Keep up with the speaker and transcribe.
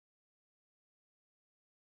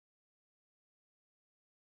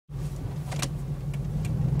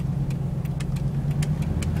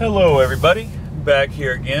Hello everybody, back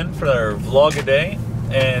here again for our vlog-a-day,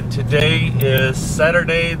 and today is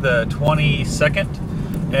Saturday the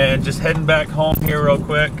 22nd, and just heading back home here real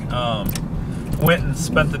quick. Went and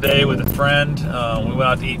spent the day with a friend. We went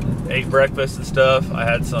out to ate breakfast and stuff. I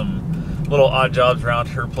had some little odd jobs around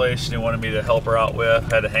her place she wanted me to help her out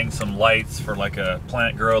with. Had to hang some lights for like a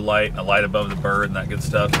plant grow light, a light above the bird and that good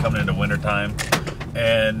stuff coming into winter time,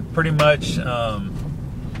 and pretty much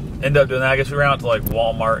end up doing that. I guess we ran out to like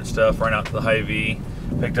Walmart and stuff, ran out to the Hy-Vee,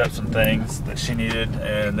 picked up some things that she needed,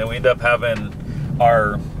 and then we ended up having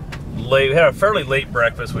we had a fairly late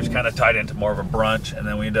breakfast, which kind of tied into more of a brunch, and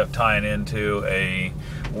then we ended up tying into a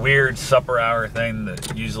weird supper hour thing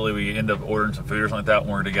that usually we end up ordering some food or something like that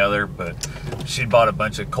when we're together, but she bought a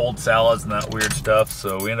bunch of cold salads and that weird stuff,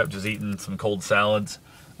 so we ended up just eating some cold salads.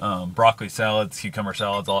 Broccoli salads, cucumber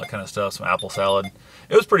salads, all that kind of stuff, some apple salad.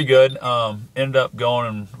 It was pretty good. Ended up going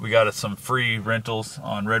and we got us some free rentals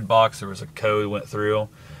on Redbox. There was a code we went through.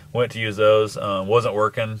 Went to use those. Wasn't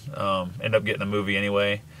working. Ended up getting a movie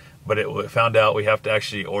anyway. But it found out we have to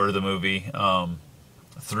actually order the movie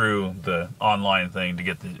through the online thing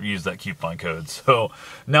to use that coupon code. So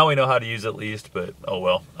now we know how to use it at least, but oh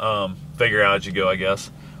well. Figure out as you go, I guess.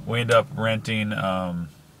 We ended up renting...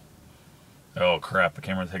 oh crap, I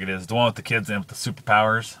can't remember what the heck it is. The one with the kids in with the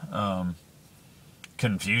superpowers.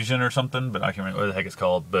 Confusion or something, but I can't remember what the heck it's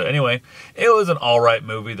called. But anyway, it was an alright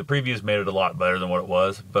movie. The previews made it a lot better than what it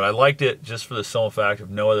was. But I liked it just for the simple fact of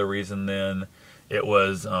no other reason than it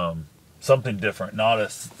was something different. Not a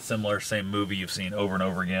similar same movie you've seen over and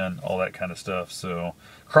over again. All that kind of stuff. So,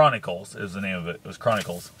 Chronicles is the name of it. It was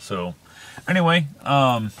Chronicles. So, anyway,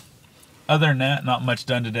 other than that, not much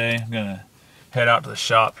done today. I'm going to head out to the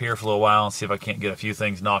shop here for a little while and see if I can't get a few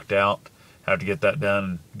things knocked out. Have to get that done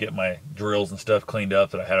and get my drills and stuff cleaned up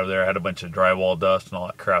that I had over there. I had a bunch of drywall dust and all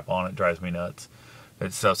that crap on it. It drives me nuts.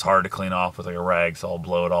 It's hard to clean off with like a rag, so I'll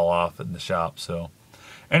blow it all off in the shop. So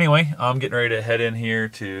anyway, I'm getting ready to head in here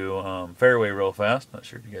to Fairway real fast. Not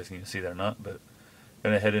sure if you guys can see that or not, but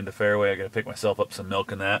I'm going to head into Fairway. I got to pick myself up some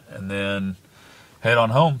milk and that, and then head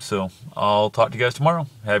on home. So I'll talk to you guys tomorrow.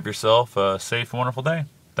 Have yourself a safe and wonderful day.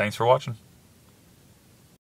 Thanks for watching.